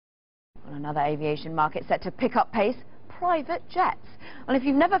On another aviation market set to pick up pace, private jets. Well, if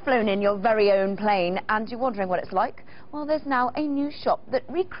you've never flown in your very own plane and you're wondering what it's like, well, there's now a new shop that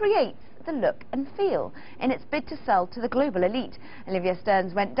recreates the look and feel in its bid to sell to the global elite. Olivia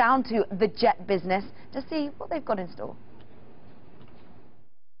Stearns went down to the jet business to see what they've got in store.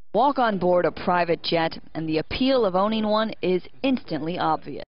 Walk on board a private jet and the appeal of owning one is instantly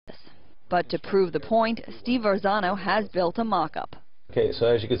obvious. But to prove the point, Steve Varzano has built a mock-up. Okay, so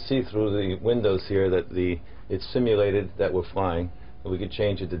as you can see through the windows here that it's simulated that we're flying. We could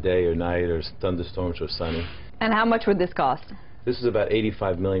change it to day or night or thunderstorms or sunny. And how much would this cost? This is about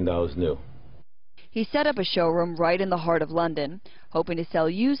 $85 million new. He set up a showroom right in the heart of London, hoping to sell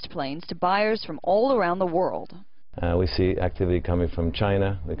used planes to buyers from all around the world. We see activity coming from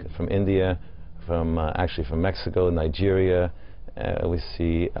China, from India, actually from Mexico, Nigeria. We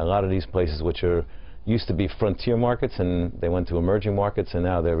see a lot of these places which used to be frontier markets, and they went to emerging markets, and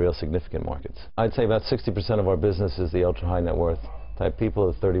now they're real significant markets. I'd say about 60% of our business is the ultra-high net worth type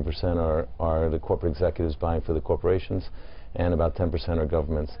people, 30% are the corporate executives buying for the corporations, and about 10% are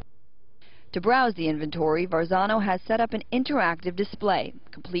governments. To browse the inventory, Varzano has set up an interactive display,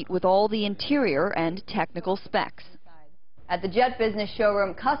 complete with all the interior and technical specs. At the Jet Business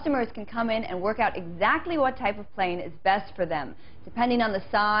Showroom, customers can come in and work out exactly what type of plane is best for them, depending on the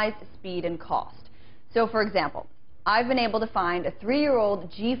size, speed, and cost. So, for example, I've been able to find a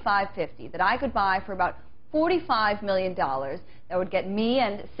 3-year-old G550 that I could buy for about $45 million. That would get me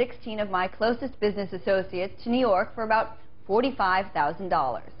and 16 of my closest business associates to New York for about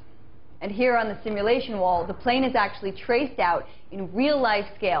 $45,000. And here on the simulation wall, the plane is actually traced out in real-life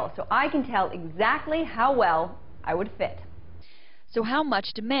scale, so I can tell exactly how well I would fit. So how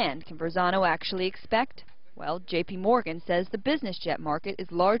much demand can Varzano actually expect? Well, J.P. Morgan says the business jet market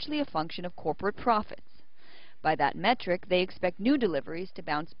is largely a function of corporate profits. By that metric, they expect new deliveries to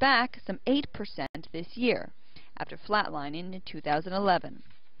bounce back some 8% this year, after flatlining in 2011.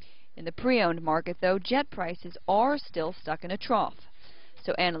 In the pre-owned market, though, jet prices are still stuck in a trough.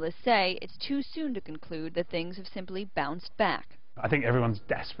 So analysts say it's too soon to conclude that things have simply bounced back. I think everyone's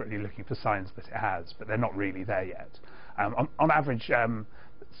desperately looking for signs that it has, but they're not really there yet. On average,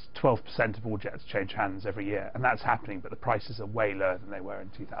 12% of all jets change hands every year, and that's happening, but the prices are way lower than they were in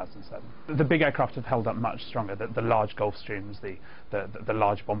 2007. The big aircraft have held up much stronger. The large Gulfstreams, the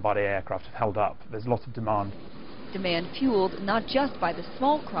large Bombardier aircraft have held up. There's lots of demand. Demand fueled not just by the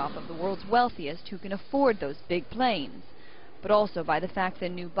small crop of the world's wealthiest who can afford those big planes, but also by the fact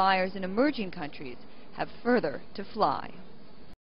that new buyers in emerging countries have further to fly.